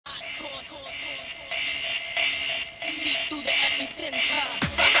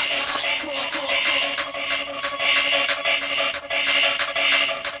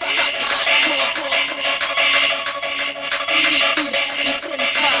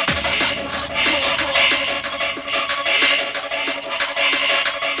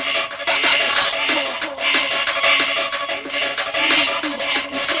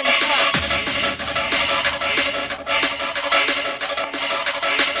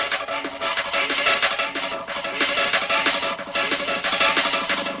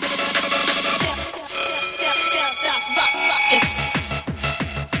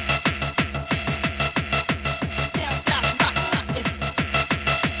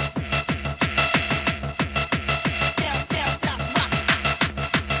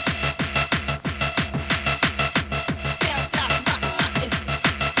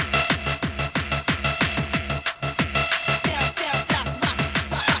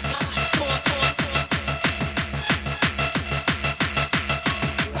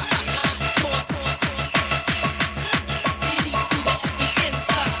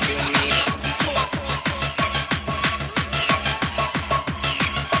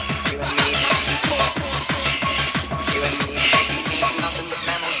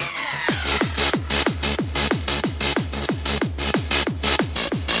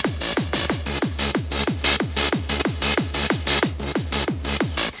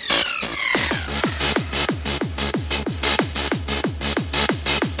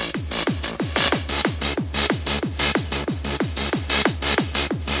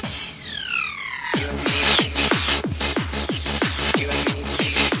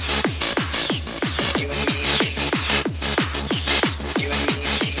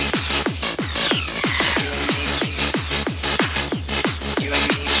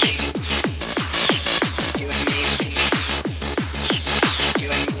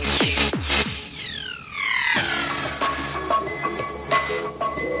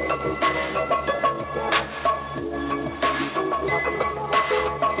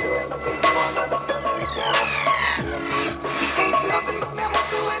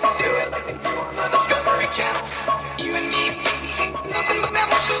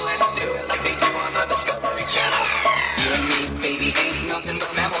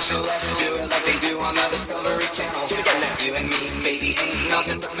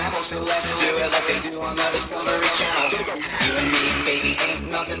nothing but mammals, so let's do it like they do on the Discovery Channel. You and me, baby,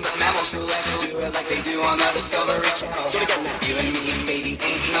 ain't nothing but mammals, so let's do it like they do on the Discovery Channel. You and me, baby,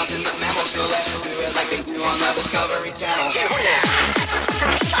 ain't nothing but mammals, so let's do it like they do on the Discovery Channel.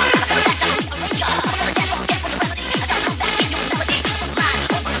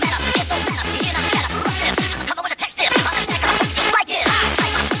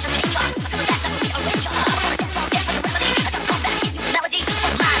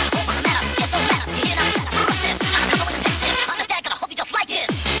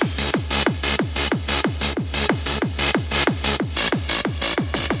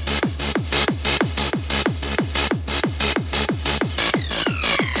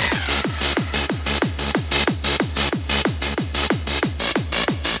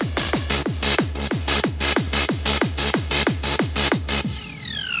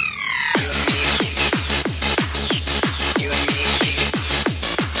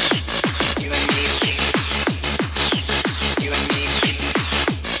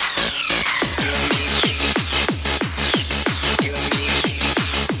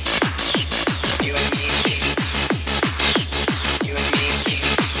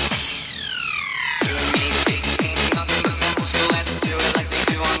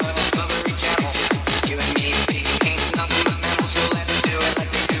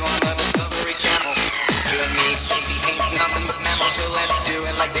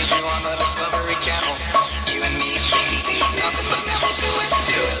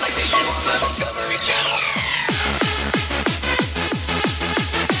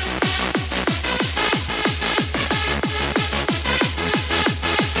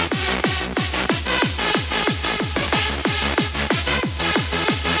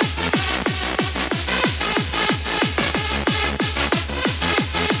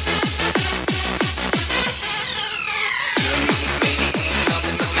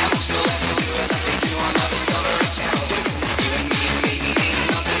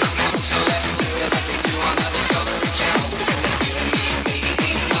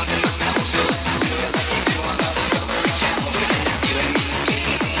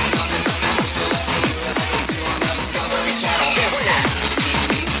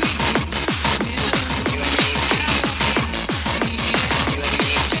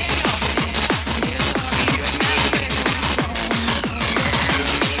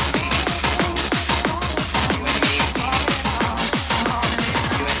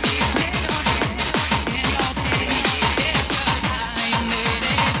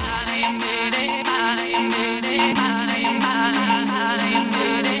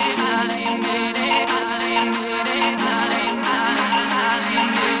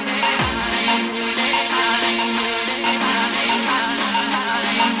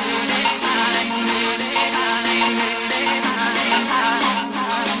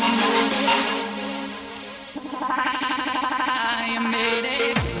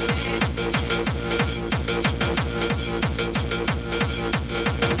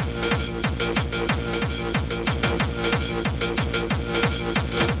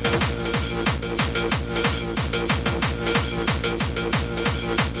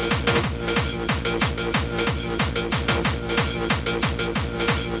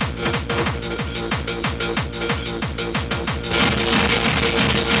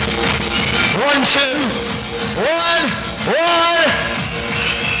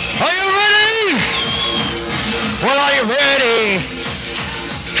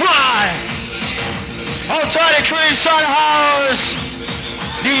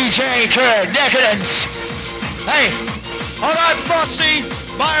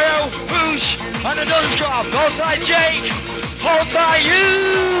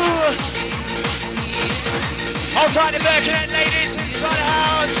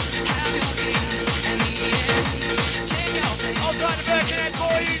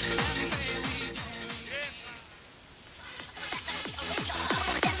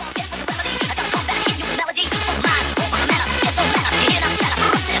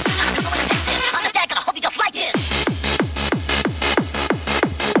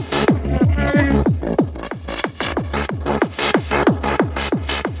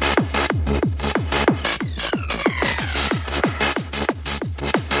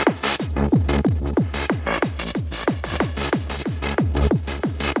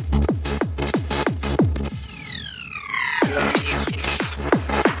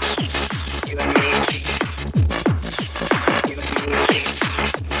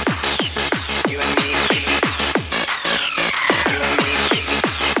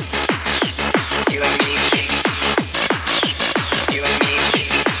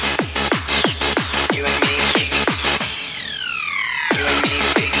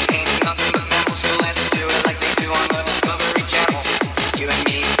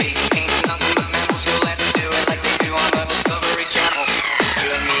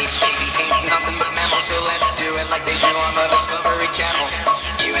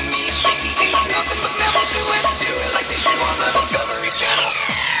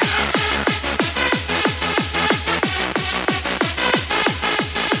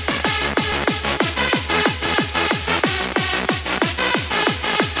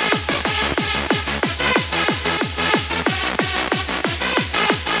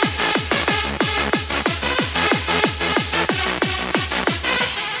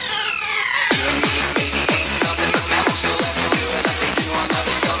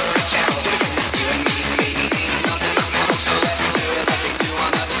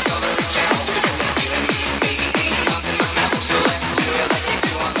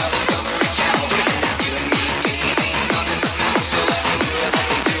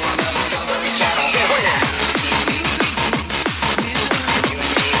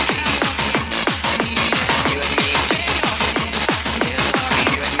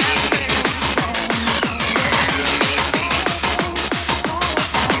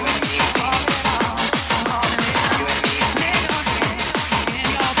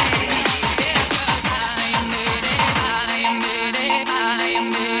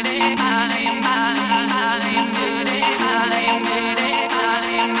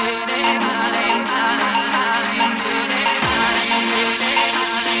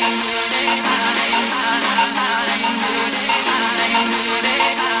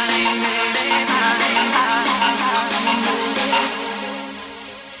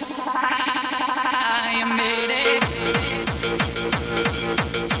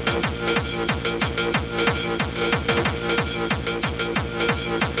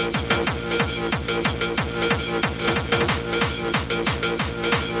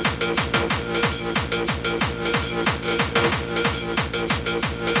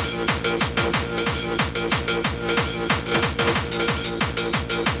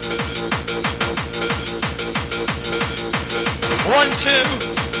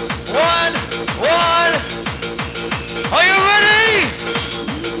 One. Are you ready?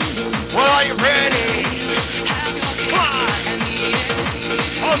 Well, are you ready? Come on.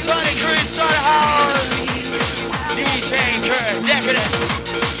 All Tony crew inside the house. DJ Kurt, Decadent.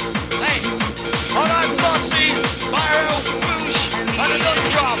 Hey, all right, Bossy, Byro, Whoosh, and another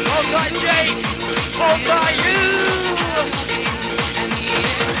drop. All time Jake, all time you.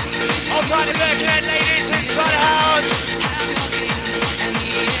 All time the Birkenhead ladies inside the house.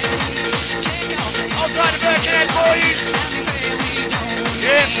 All time the Birkenhead boys.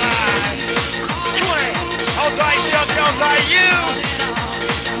 Yes, man. Come on in. All time Shelby, all time you.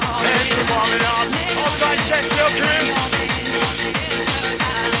 Let's warm it up. All time Chesterfield crew.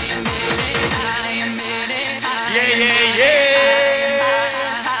 Yeah.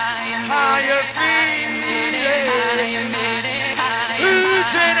 How you feeling?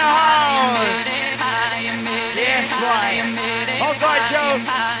 Who's in the house? Yes, right. Hold tight, Joe.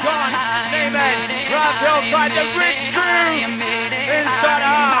 Gone. Neyman. Right, hold tight. The Rich crew. Inside the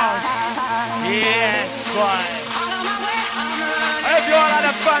house. Yes, right. I hope you all had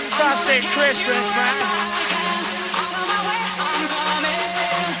a fantastic Christmas, man.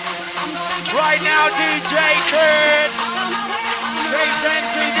 Right now, DJ Kurt. Chase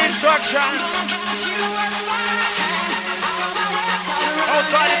MC Dizstruxshon. Hold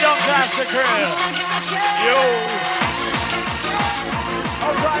tight to Doncaster crew. Yo.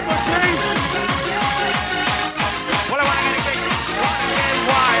 Hold tight, Butchie. Well, I want to get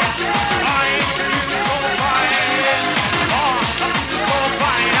why. I ain't so fine. Oh, so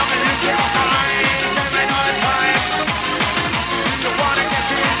fine. I'm gonna lose your mind. Every other time. You wanna get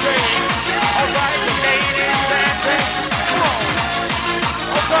to the dream. Alright, the ladies dancing. Come on.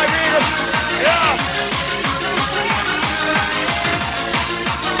 Alright, Rita. Yeah.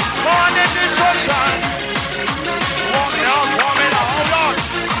 Come on, this is Dizstruxshon. Warm it up, hold on.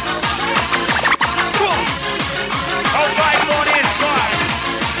 Come on. Alright, go on inside.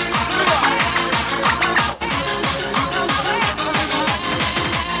 Come on.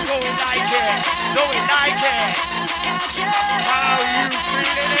 Going like it. How you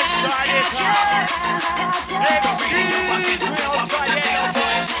feeling inside this house? Excuse me, outside it.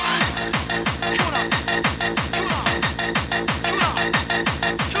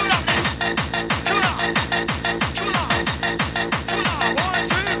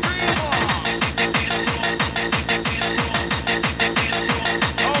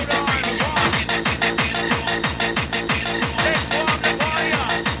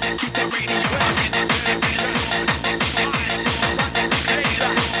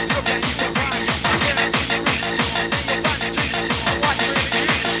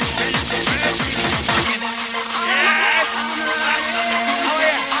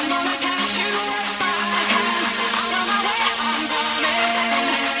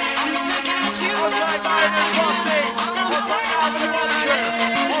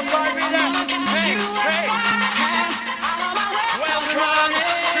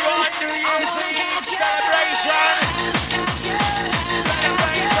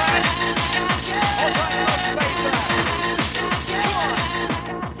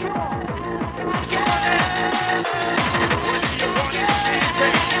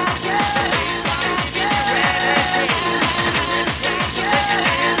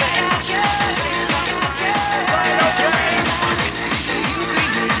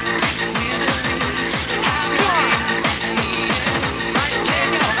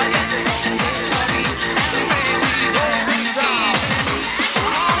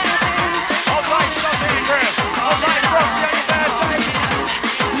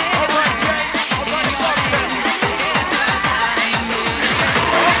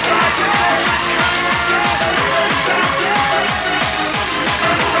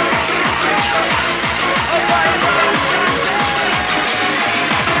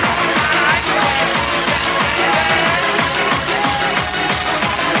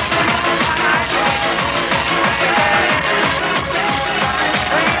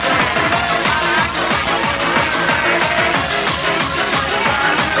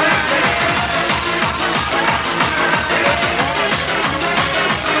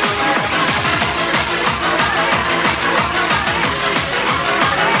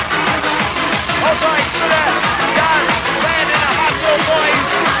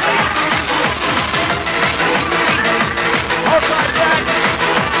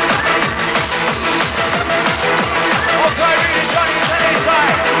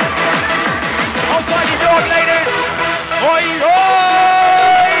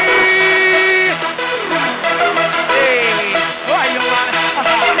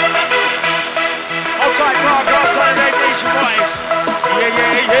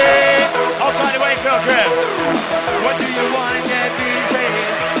 What do you want to get paid?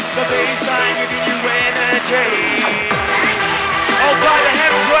 The baseline giving you energy. Oh, by the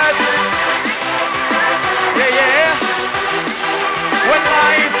Hemsworth. Yeah, yeah. When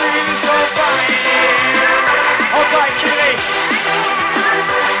life feels so fine. Oh, by Kitty.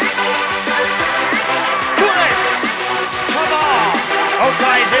 Pull it. Come on. Oh,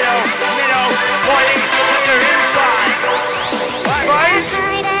 by middle, pointing finger inside. Right, boys?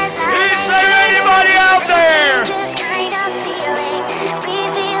 Is there anybody out there? Just kind of feeling,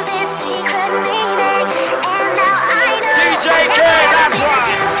 revealed its secret meaning, and now I know. DJ K, that's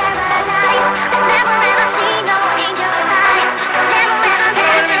right. Never ever seen no angel's eyes. Never ever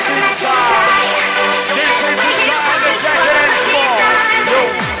been This is this inside. This is inside the Decadence Ball.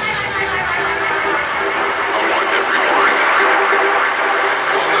 Yo.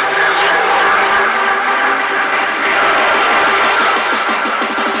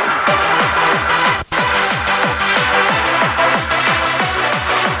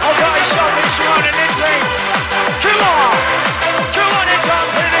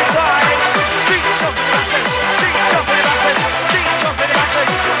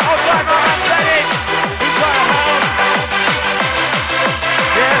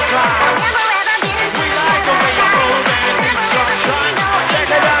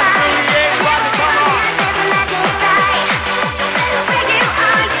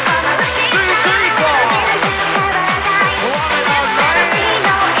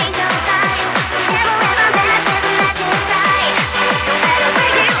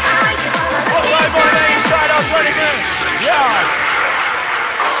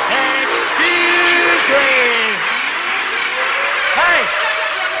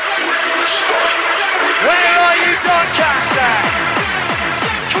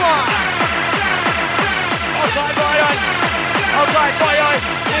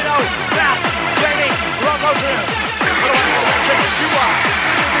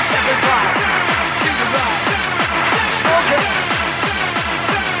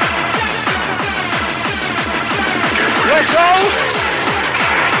 Let's go!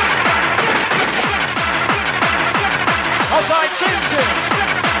 Outside Kingston!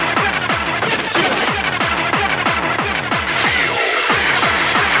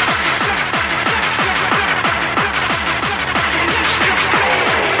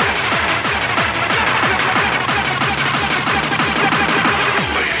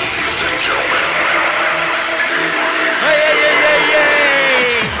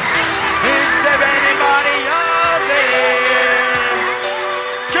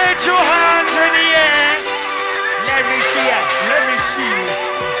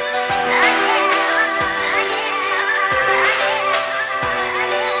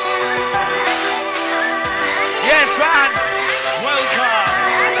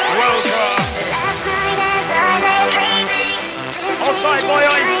 Outside boy,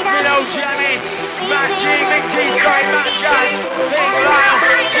 you know Jimmy, Matt G, Mickey, Guy, Matt Gas, Big Lyle,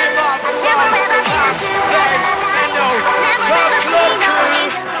 Jim Up, Ron, Pat, Les, Endo, Top Club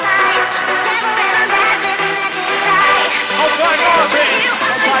Crew. Outside Martin,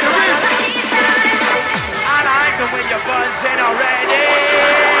 outside the Roots. And I know when you're buzzing already.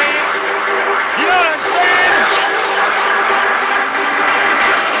 You know what I'm saying?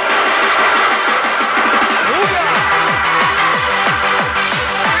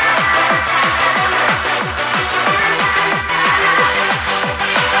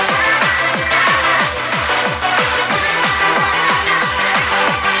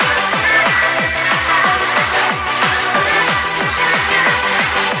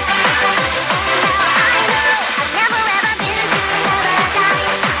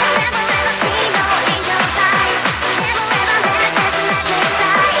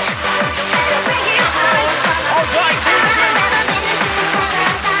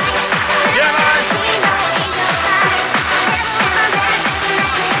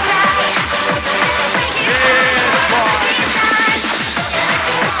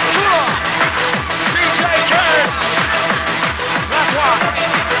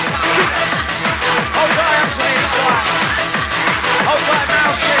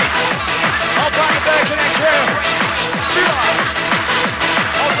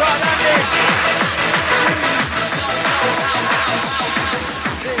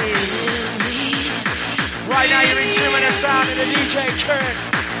 Right now you're in tune with the sound of the DJ turn.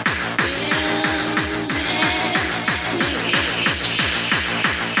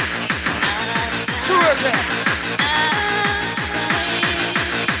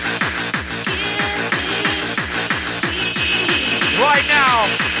 Right now,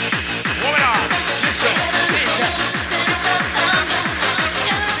 woman on, listen, listen.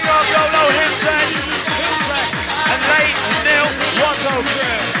 Yo, low, him, and so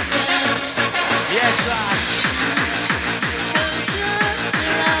good. Yes, sir.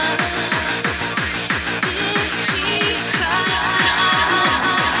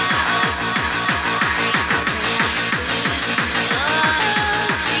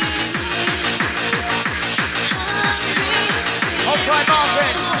 Right,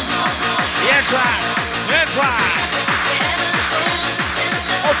 Martin. Yes, right. Yes, right.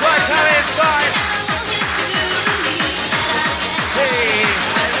 All right, tell it inside. Hey.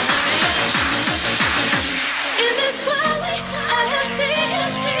 In this valley, I have seen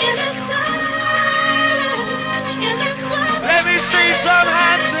in the silence. In this valley, let me see some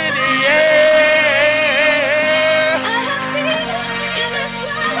hands in the air. I have seen in this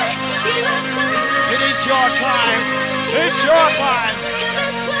valley, it is your time. It's your time.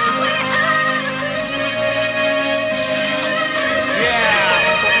 Yeah.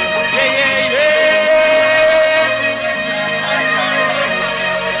 Yeah, yeah, yeah.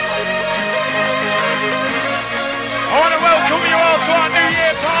 I want to welcome you all to our New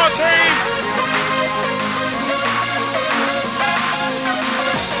Year party.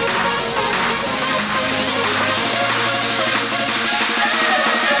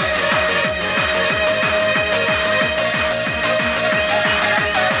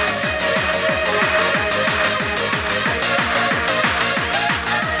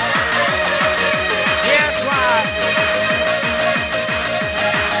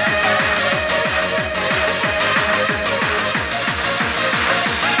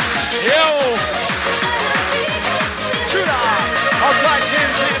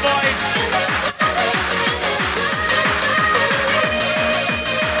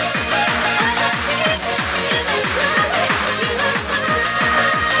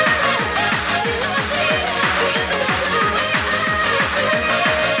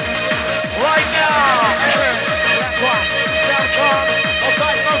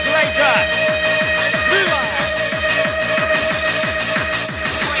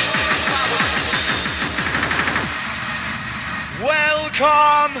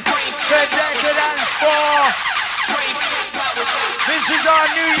 Welcome to Decadence 4. This is our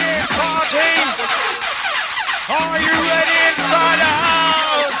New Year's party. Are you ready inside the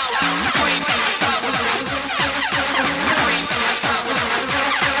house?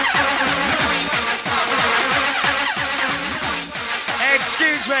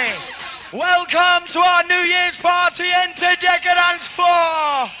 Excuse me. Welcome to our New Year's party. Enter Decadence 4.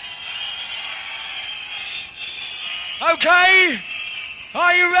 Okay,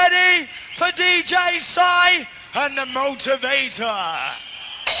 are you ready for DJ Sai and the Motivator?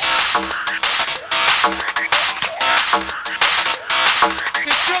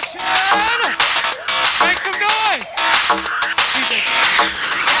 Dizstruxshon! Make some noise!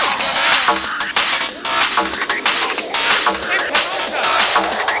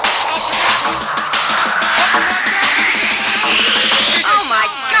 Oh my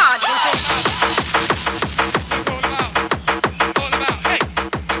God!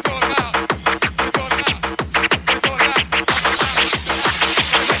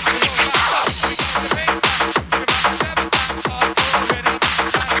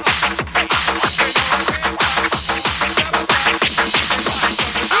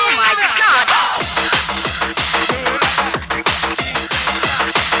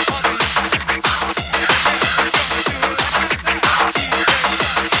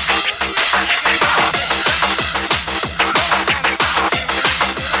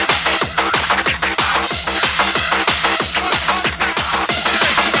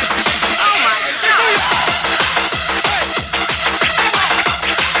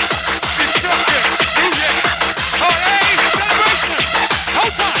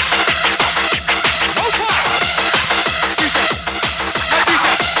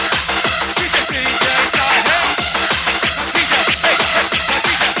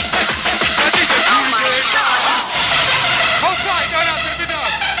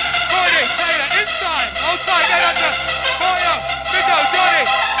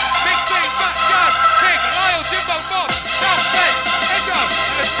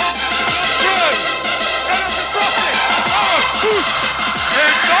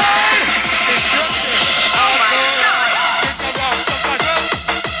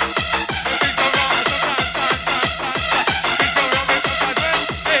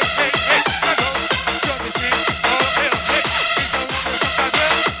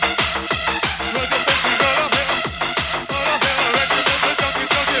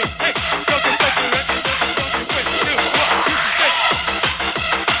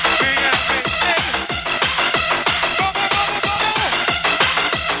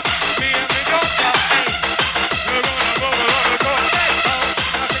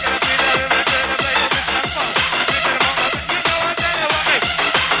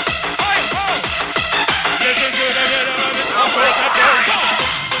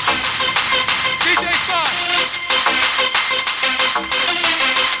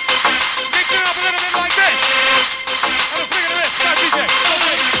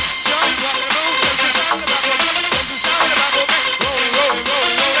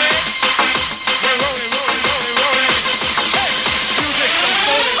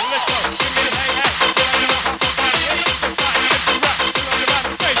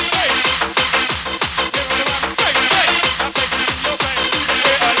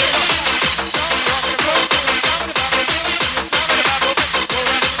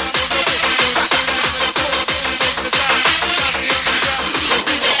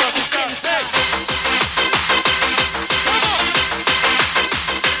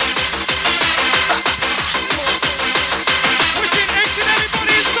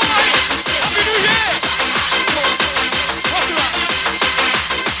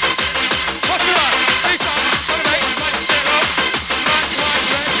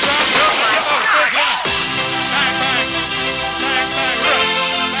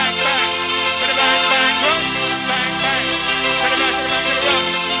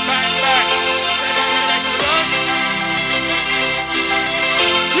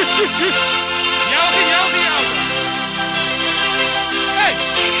 Yowza, yowza, yowza. Hey!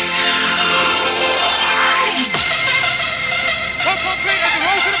 Come complete as you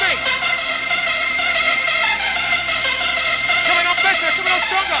roll to the beat. Coming on better, coming on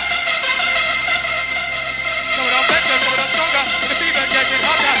stronger. Coming on better, coming on stronger. The fever getting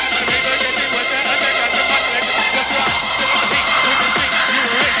hotter. The fever getting wetter. And they got the hot legs. That's right. Still on the beat. With the beat. You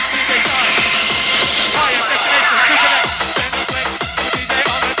were in. DJ time. Higher destination. To connect. Stand on play. The DJ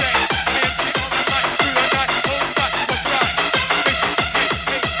on the day. MC on the mic. Through the night. Hold tight. What's right? Hey, hey,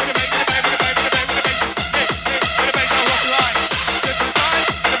 hey. With the bass, with the bass, with the bass, with the bass, with the bass. Hey, hey. With the bass, now what's right? This is time.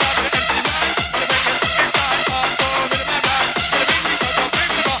 The vibe of the MC line. The bass is inside. Hardcore with the mad ride. With the beat, we talk about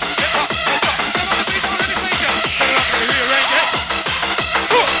things about hip hop. What's up? Come on, the beat already played ya. Turn it up and rearrange it.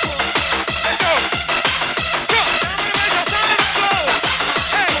 Let's go. Go. Down with the measure. Sound of the flow.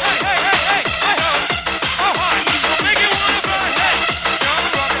 Hey, hey, hey, hey, hey. Hey, ho. Oh, hi. Don't make it wanna fly. Hey. Jump,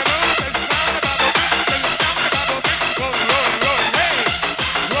 rock and roll. There's a sound about the beat. There's a sound about the beat. Rollin', rollin', rollin'. Hey.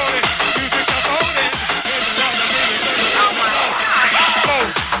 Rollin'. Music just holding. Here's the sound of music. Oh, my God. Oh,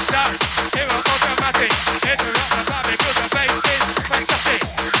 stop. Here are automatic. Interrupt the vibe because the bass is fantastic.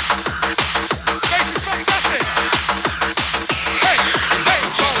 Bass is fantastic. Hey, hey, oh,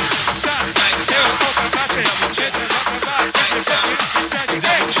 stop. Here are automatic. Interrupt the vibe. The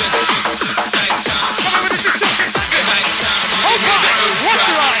bass is fantastic. Hey. Come on with the Dizstruxshon. Oh, my. What's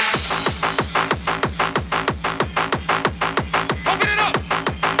right? Pump it up.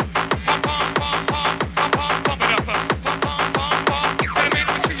 Pump, pump, pump, pump, pump, pump, pump it up. Pump, pump, pump, pump. Tell me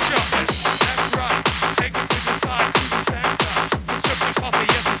the Dizstruxshon. That's right. Take it to the side, to the center. Dizstruxshon posse,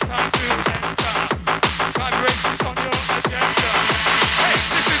 yes, it's time to enter. Vibrations on your agenda. Hey,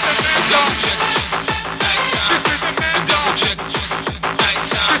 this is the mentor. This is the mentor. This is the mentor.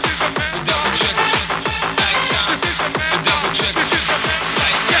 This is the mentor. This is the mentor.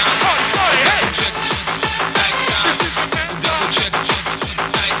 Yeah, party, party, hey. This is the mentor.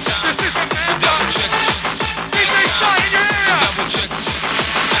 This is the mentor. DJ Sai in your area. This is the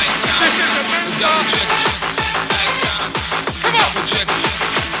mentor. Come on. Take a finger.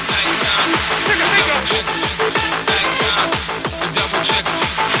 Take a finger.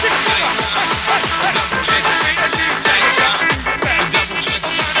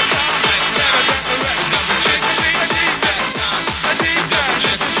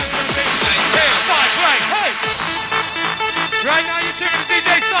 Right now you're tuning to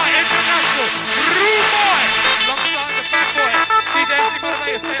DJ Sai International. Rude boy. Alongside the fat boy. DJ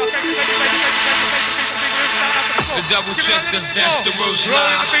Simone, say okay, The double check does dash the rose rolling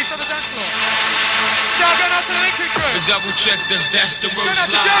line. the beat on the dance floor. Shout out to the Lincoln crew. The double check does dash the rose Shout out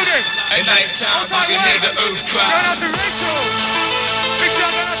to line. Jody. At night time, you can hear the earth Shout cry. out to Rachel. Big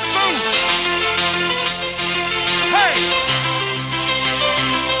shout out to Moo. Hey.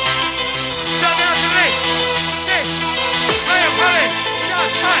 Shout out to Lee. Nick. Mayor Pelly.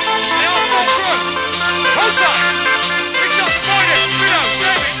 Jazz Pat. The Osborne crew. Hold tight. Big shout to Boydie. Bruno.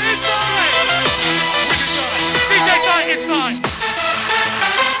 David. Inside. Wicked side. DJ Sai inside.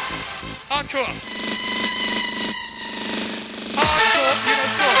 Hardcore. Hardcore, you know,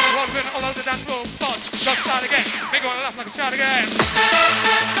 score. Rolling all over the dance floor. Fun. Let's start again. Big one, last like a start again.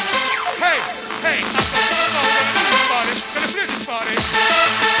 Hey, hey, I'm gonna move this party. Gonna flip this party.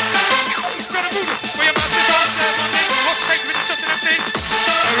 Gonna move it. For your master dance, my name. Rock take with the shots and empty.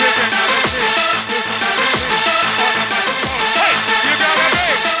 Originality. On the microphone. Hey, you gotta be.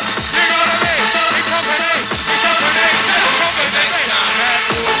 You gotta be. In company. In company. In company. Bad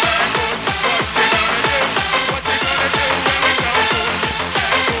boy, bad boy. What's he gonna do? What's he gonna do when we go for it?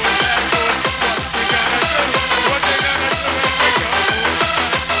 Bad boy, bad boy. What's he gonna do? What's he gonna do when we go for it? Going off the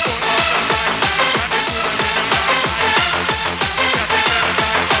line. Running through the rhythm of the night. Got to get a vibe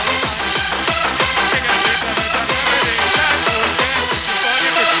all the time. Take a big step and dance every day. Bad boy, dance. This is for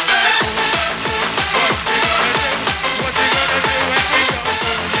you. Bad boy, bad boy. What's he gonna do? What's he gonna do when we go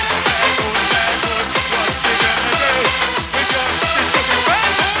for it? Bad boy, bad boy. What's he gonna do? With your Dizstruxshon bad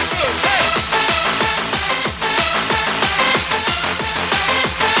boy crew. Hey!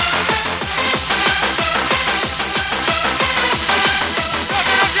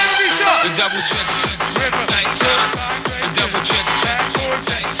 The double check. Night time. The double check. Night time.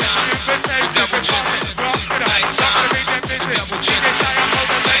 The double check. Night time. The double check. Night time. The double check.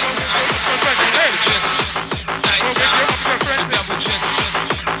 Night time. The double check. Night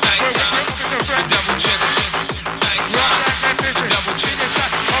time. The double check. Night time. The double check. Night time. The double check. Night time. The double check.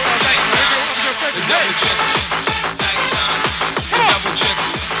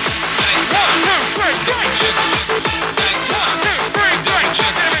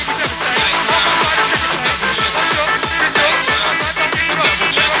 Night time. The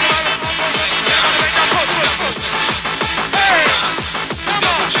double check.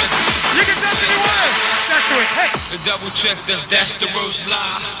 check this, that's the roast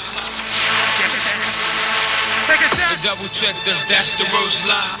lie. Take a shot. The double check this, that's the roast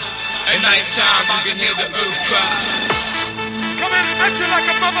lie. At nighttime you can hear the earth cry. Coming at you like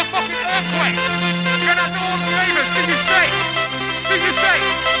a motherfucking earthquake. Going out to all the ravers, see you straight. See you straight.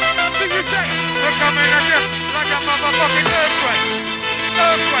 See you straight. We're coming at you like a motherfucking earthquake.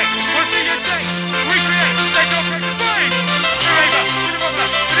 Earthquake. We'll see you straight. Recreate. They don't break the brain. The raver. To the wobbler.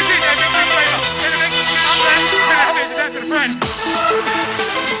 To the DJ. To the raver. To the mix. Up there. To the happy to dance to the friend. To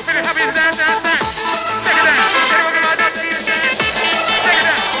the happy to dance, dance, dance. Take it down. Anyone can ride up to you and dance. Take it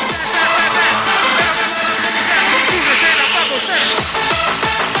down.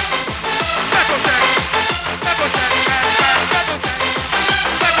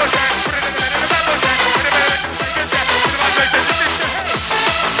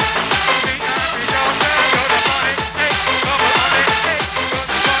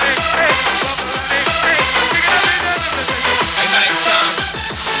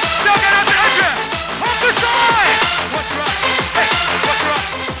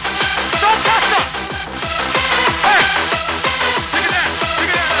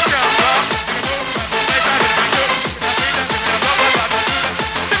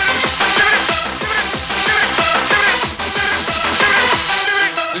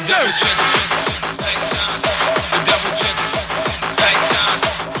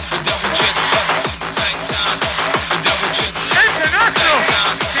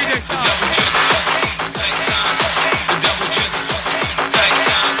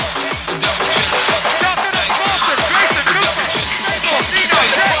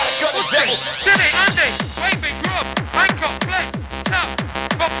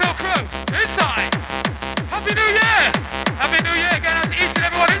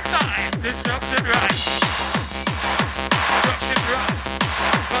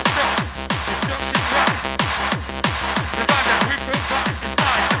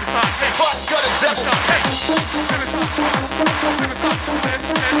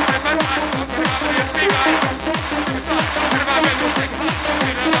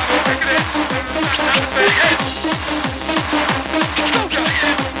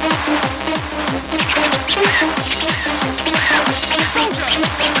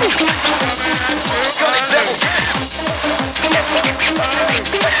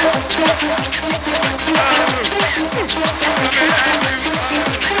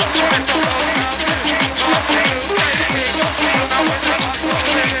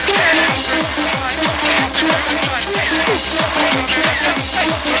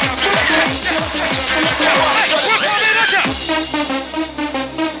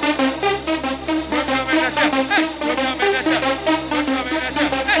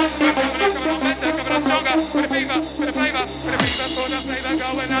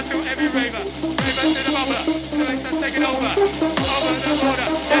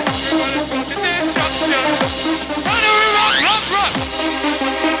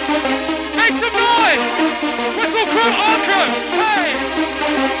 Make some noise! Whistle crew, on crew!